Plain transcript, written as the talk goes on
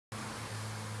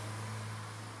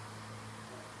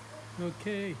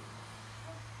Okay,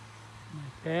 my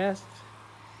past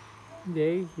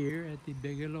day here at the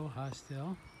Bigallo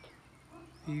Hostel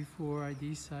before I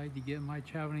decide to get my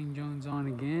traveling Jones on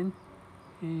again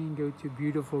and go to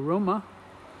beautiful Roma.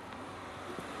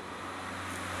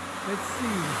 Let's see.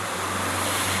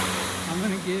 I'm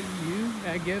gonna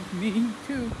give me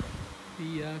too,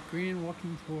 the Korean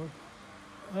walking tour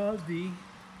of the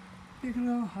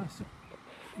Bigallo Hostel.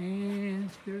 And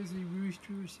there's a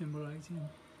rooster symbolizing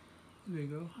the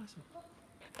Bigallo Hostel.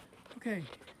 Okay,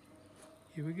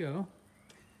 here we go.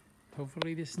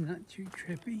 Hopefully this is not too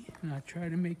trippy, and I'll try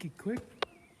to make it quick,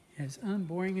 as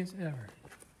unboring as ever.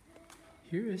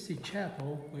 Here is the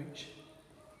chapel, which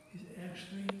is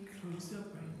actually closed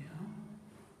up right now,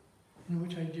 in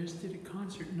which I just did a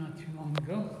concert not too long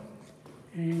ago.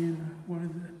 And one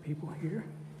of the people here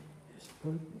is,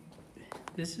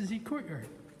 this is the courtyard.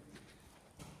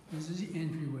 This is the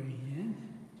entryway in.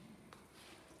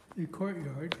 The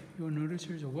courtyard, you'll notice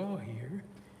there's a well here.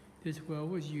 This well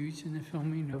was used in the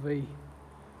filming of a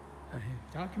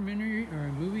documentary or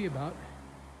a movie about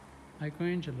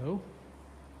Michelangelo.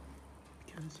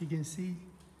 Because you can see,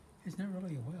 it's not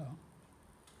really a well,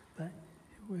 but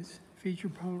it was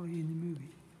featured probably in the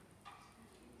movie.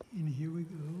 And here we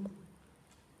go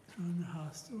on the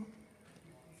hostel.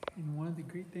 And one of the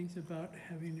great things about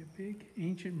having a big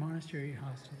ancient monastery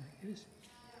hostel like this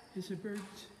is the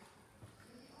birds.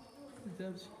 The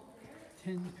doves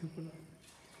tend to poop a lot.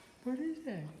 What is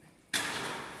that?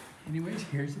 Anyways,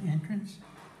 here's the entrance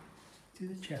to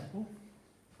the chapel.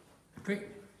 Great.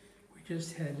 We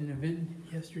just had an event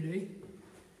yesterday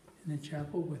in the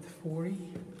chapel with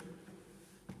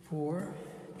 44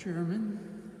 German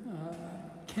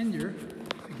Kinder,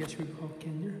 I guess we call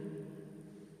Kinder,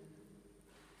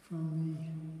 from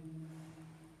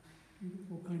the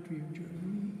beautiful country of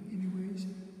Germany. Anyways,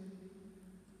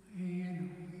 and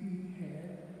we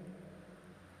had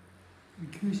the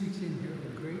acoustics in here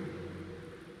were great.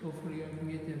 Hopefully I can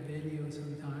get that video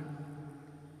sometime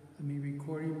of me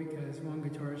recording, because one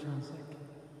guitar sounds like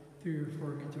 3 or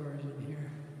 4 guitars in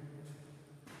here.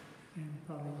 And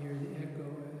probably hear the echo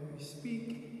as we speak.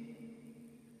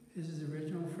 This is the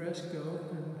original fresco,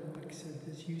 and like I said,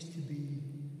 this used to be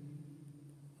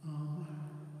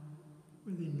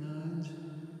where the nuns,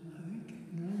 I think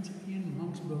nuns and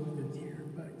monks both lived here,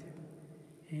 but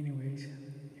anyways,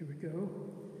 here we go.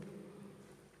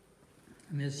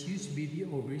 And this used to be the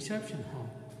old reception hall,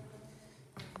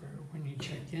 for when you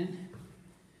checked in.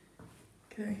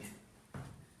 Okay.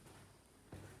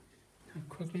 Now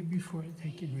quickly, before I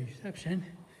take in reception,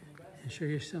 and show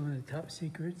you some of the top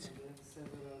secrets.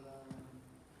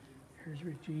 Here's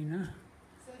Regina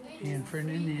and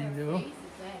Ferdinando,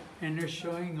 and they're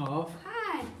showing off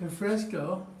the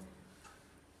fresco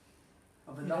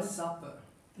of the Last Supper.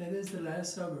 That is the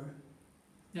Last Supper.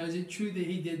 Now, is it true that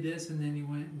he did this and then he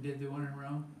went and did the one in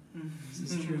Rome? This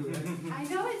is true, right? I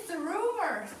know, it's a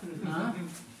rumor. Huh?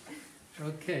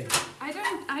 Okay.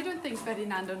 I don't think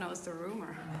Ferdinando knows the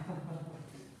rumor.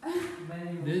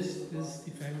 This is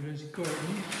the fabulous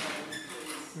garden,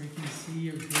 where you can see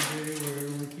a refrigerator where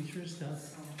everyone keeps their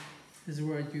stuff. This is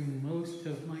where I do most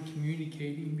of my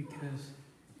communicating, because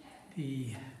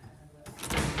the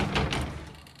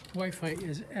Wi-Fi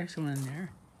is excellent in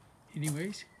there.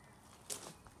 Anyways,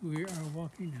 we are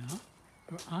walking out,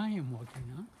 or I am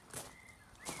walking out,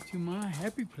 to my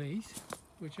happy place,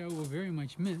 which I will very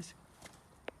much miss,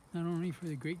 not only for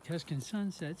the great Tuscan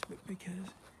sunsets, but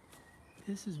because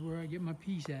this is where I get my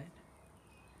peace at.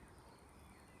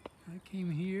 I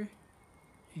came here,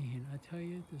 and I tell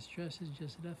you, the stress has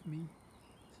just left me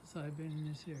since I've been in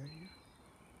this area.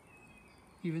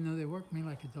 Even though they work me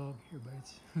like a dog here, but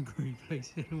it's a great place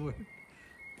to work.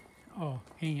 Oh,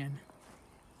 and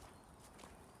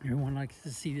everyone likes to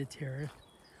see the terrace.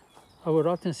 I would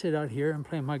often sit out here and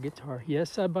play my guitar.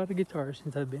 Yes, I bought a guitar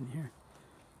since I've been here.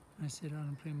 I sit out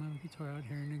and play my guitar out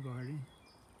here in the garden.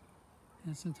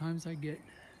 And sometimes I get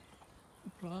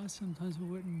applause, sometimes I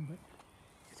wouldn't, but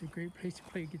it's a great place to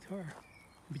play guitar.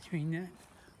 Between that,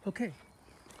 okay.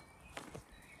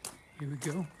 Here we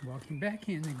go, walking back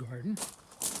in the garden.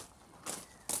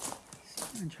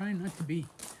 I'm trying not to be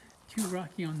too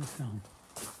rocky on the film,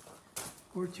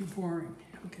 or too boring.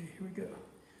 Okay, here we go.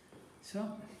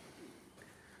 So,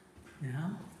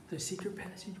 now the secret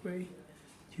passageway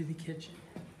to the kitchen.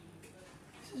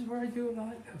 This is where I do a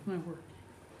lot of my work.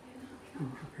 We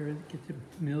get the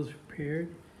meals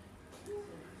prepared,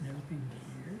 and everything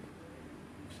here.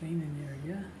 Clean an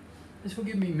area. This will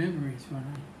give me memories when I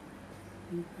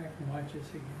look back and watch this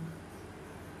again.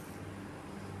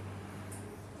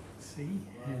 See,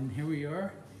 and here we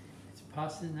are. It's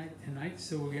pasta night tonight,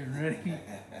 so we're getting ready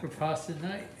for pasta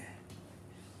night.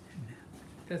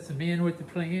 That's the man with the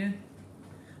plan.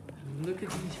 Look at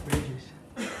these fridges.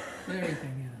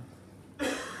 Everything in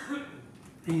them.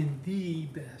 And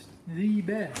the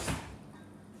best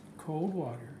cold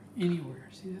water anywhere.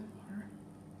 See that water?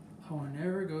 I will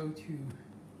never go to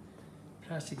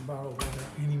plastic bottle water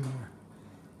anymore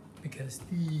because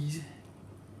these,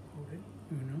 hold it,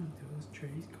 uno, dos,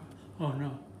 tres, oh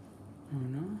no,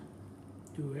 uno,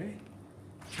 due,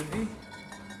 tres,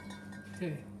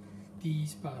 okay.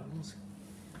 These bottles,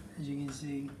 as you can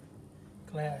see,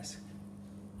 glass,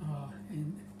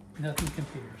 and nothing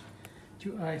compares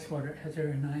to ice water. It has a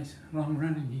very nice long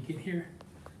run and you get here.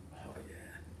 Oh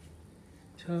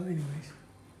yeah. So anyways,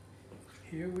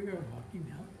 here we are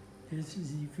walking out. This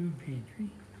is the food pantry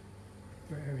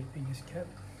where everything is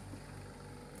kept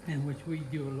and which we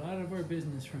do a lot of our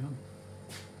business from.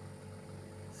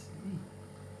 Let's see,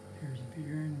 there's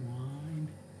beer and wine,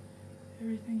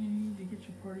 everything you need to get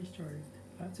your party started.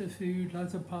 Lots of food,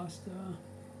 lots of pasta,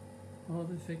 all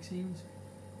the fixings.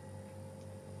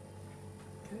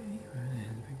 Okay, and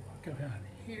then we walk out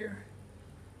here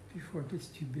before it gets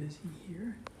too busy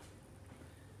here.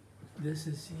 This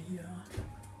is the,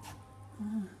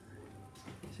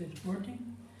 is it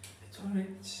working? It's on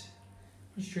its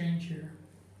strange here.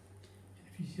 And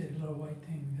if you see that little white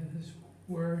thing, that is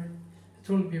where the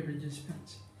toilet paper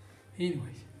dispense.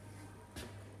 Anyways,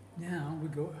 now we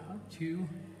go out to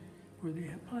where they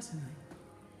have pasta night.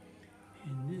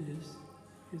 And this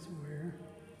is where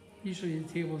usually the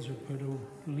tables are put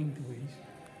lengthways,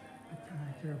 but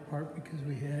they're apart because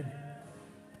we had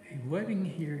a wedding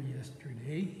here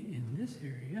yesterday in this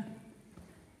area.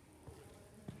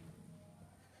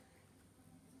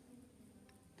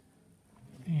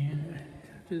 And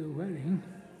after the wedding,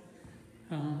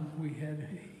 we had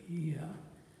a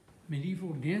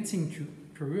medieval dancing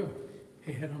troupe, for real.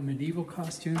 They had on medieval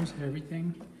costumes,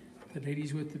 everything. The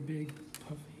ladies with the big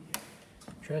puffy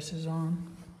dresses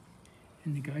on,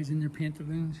 and the guys in their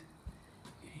pantaloons.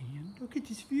 And look at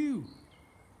this view.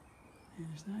 And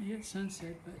it's not yet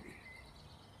sunset, but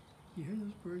you hear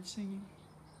those birds singing?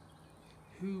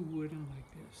 Who wouldn't like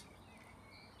this?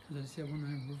 As I said, when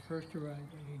I first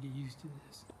arrived, I could get used to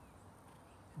this.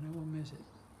 And I will miss it.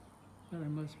 But I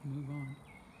must move on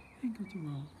and go to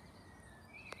Rome.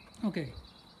 Okay,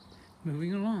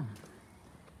 moving along.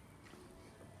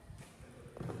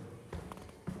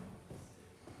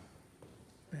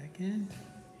 Back in.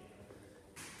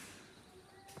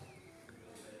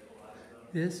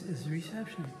 This is the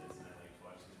reception.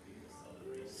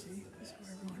 See, this is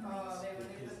where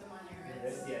everyone is.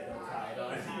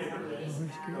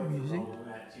 Always great music.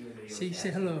 See, say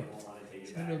hello.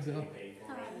 Say hello, Bill.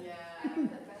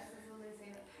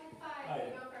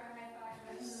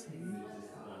 See?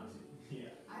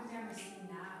 I've never seen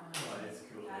that one.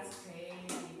 That's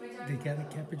crazy. They got a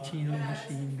cappuccino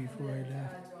machine before I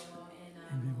left.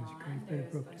 And it was great, but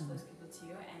it broke down. Those people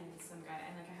too, and some guy,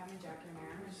 and like I have my jacket in my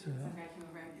arm, and So, some guy came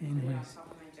over and put it on anyways, top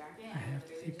of my jacket. I have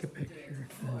to take a picture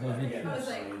of the I was videos.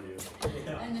 like,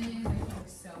 and then he was like, he looked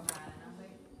so mad, and I was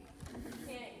like,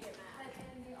 can't get mad.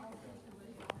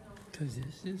 Because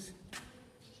this is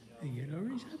a ghetto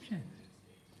reception.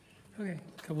 Okay,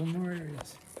 a couple more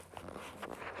areas.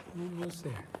 Almost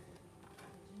there.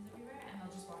 Everywhere, and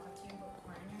they'll just walk up to you and put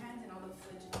corn in your hands, and all the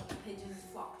pigeons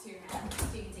flock to your hand so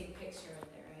you can take a picture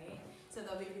with it, right? So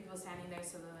there'll be people standing there,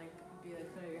 so they'll like be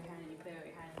like, put out your hand, and you put out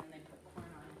your hand, and then they put corn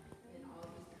on it, and all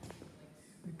of these people like.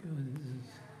 Because this is.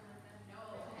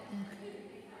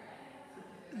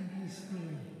 Let me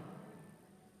see.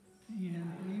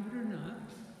 And believe it or not,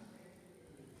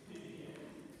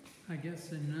 I guess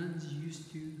the nuns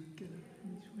used to get up in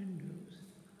these windows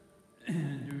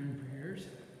during prayers,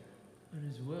 but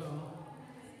as well,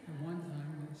 at one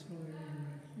time, this little area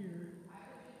right here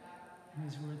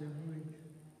is where they would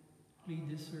lead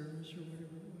the service or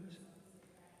whatever it was.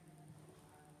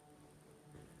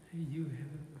 They do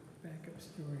have a backup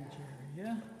storage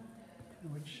area, in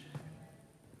which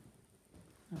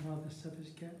not all the stuff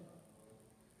is kept.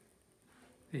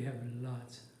 They have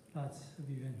lots of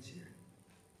events here.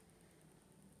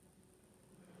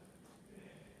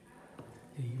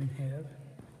 They even have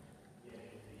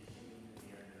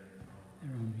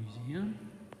their own museum.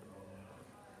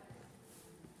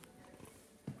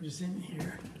 What is in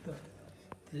here? Look,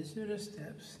 these are the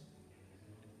steps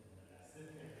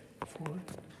for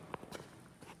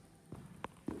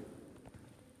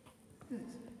this.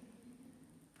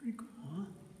 Pretty cool, huh?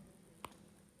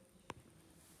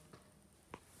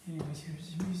 Anyways, here's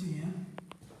the museum.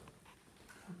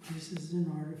 Pieces and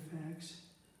artifacts.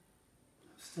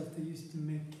 Stuff they used to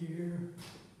make here.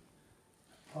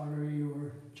 pottery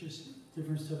or just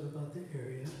different stuff about the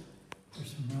area.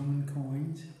 There's some Roman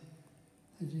coins,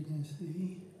 as you can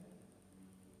see.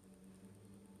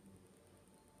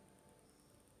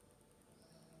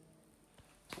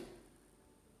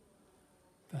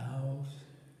 Valves,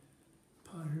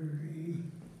 pottery.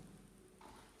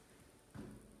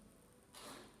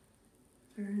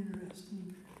 Very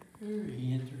interesting,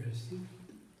 very interesting.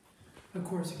 Of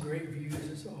course, great views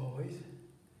as always,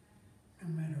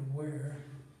 no matter where.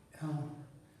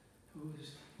 It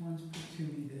was once put to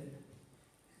me that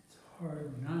it's hard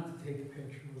not to take a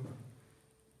picture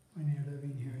when you're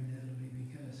living here in Italy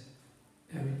because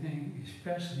everything,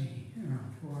 especially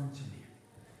around Florence in here,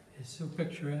 is so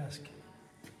picturesque.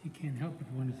 You can't help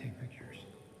but want to take pictures.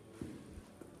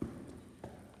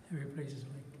 Every place is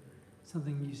like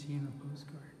something you see in a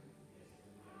postcard.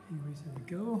 Anyways, there we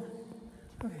go.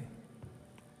 Okay.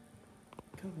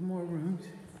 A couple more rooms.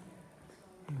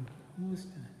 And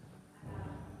almost done.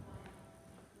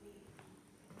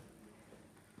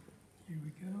 Here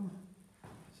we go.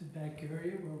 It's a back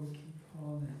area where we keep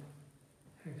all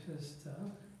the excess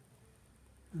stuff.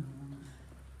 This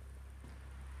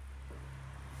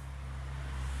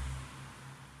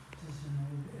is an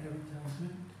old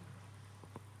advertisement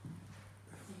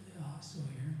for the hostel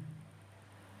here.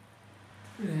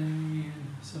 And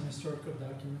some historical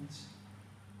documents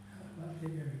about the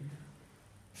area.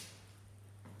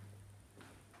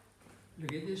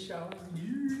 Look at this shower.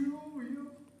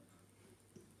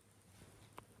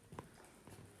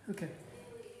 Okay.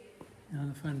 Now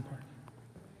the fun part.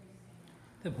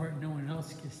 The part no one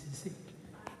else gets to see.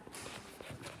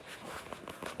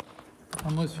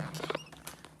 Almost.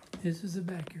 This is the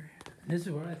back area. This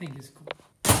is what I think is cool.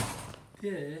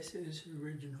 This is the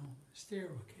original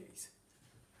staircase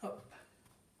up.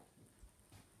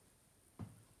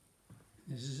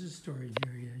 This is a storage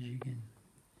area, as you can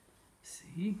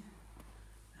see.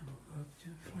 Now we'll go up to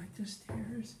a flight of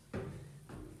stairs.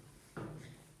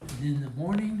 And in the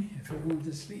morning, if everyone's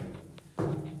asleep,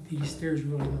 these stairs are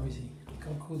really noisy. Look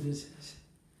how cool this is.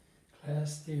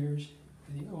 Glass stairs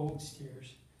with the old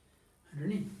stairs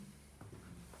underneath.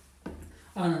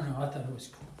 I don't know, I thought it was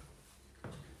cool.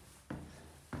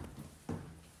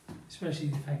 Especially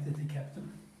the fact that they kept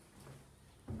them.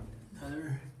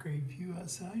 Another great view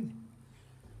outside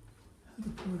of the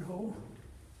porthole.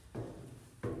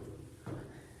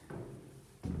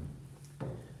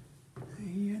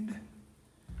 And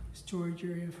storage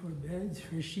area for beds,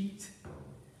 for sheets.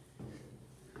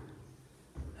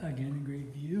 Again, a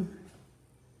great view.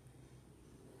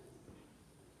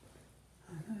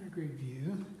 Another great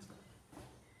view.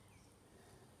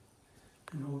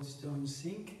 An old stone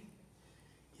sink.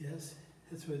 Yes,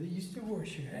 that's where they used to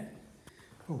wash your head.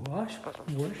 Or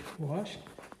wash.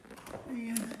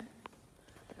 And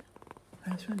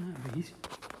last but not least,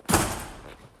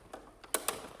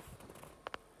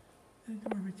 the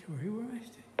dormitory where I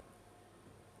stay.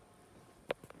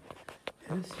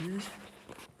 This is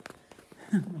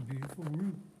a beautiful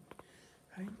room,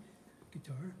 right?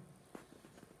 Guitar.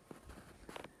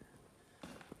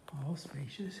 All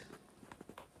spacious.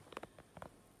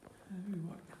 As we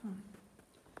walk down.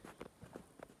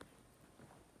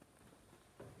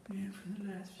 And for the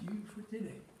last view for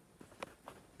today.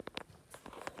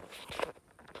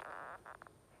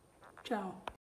 Ciao.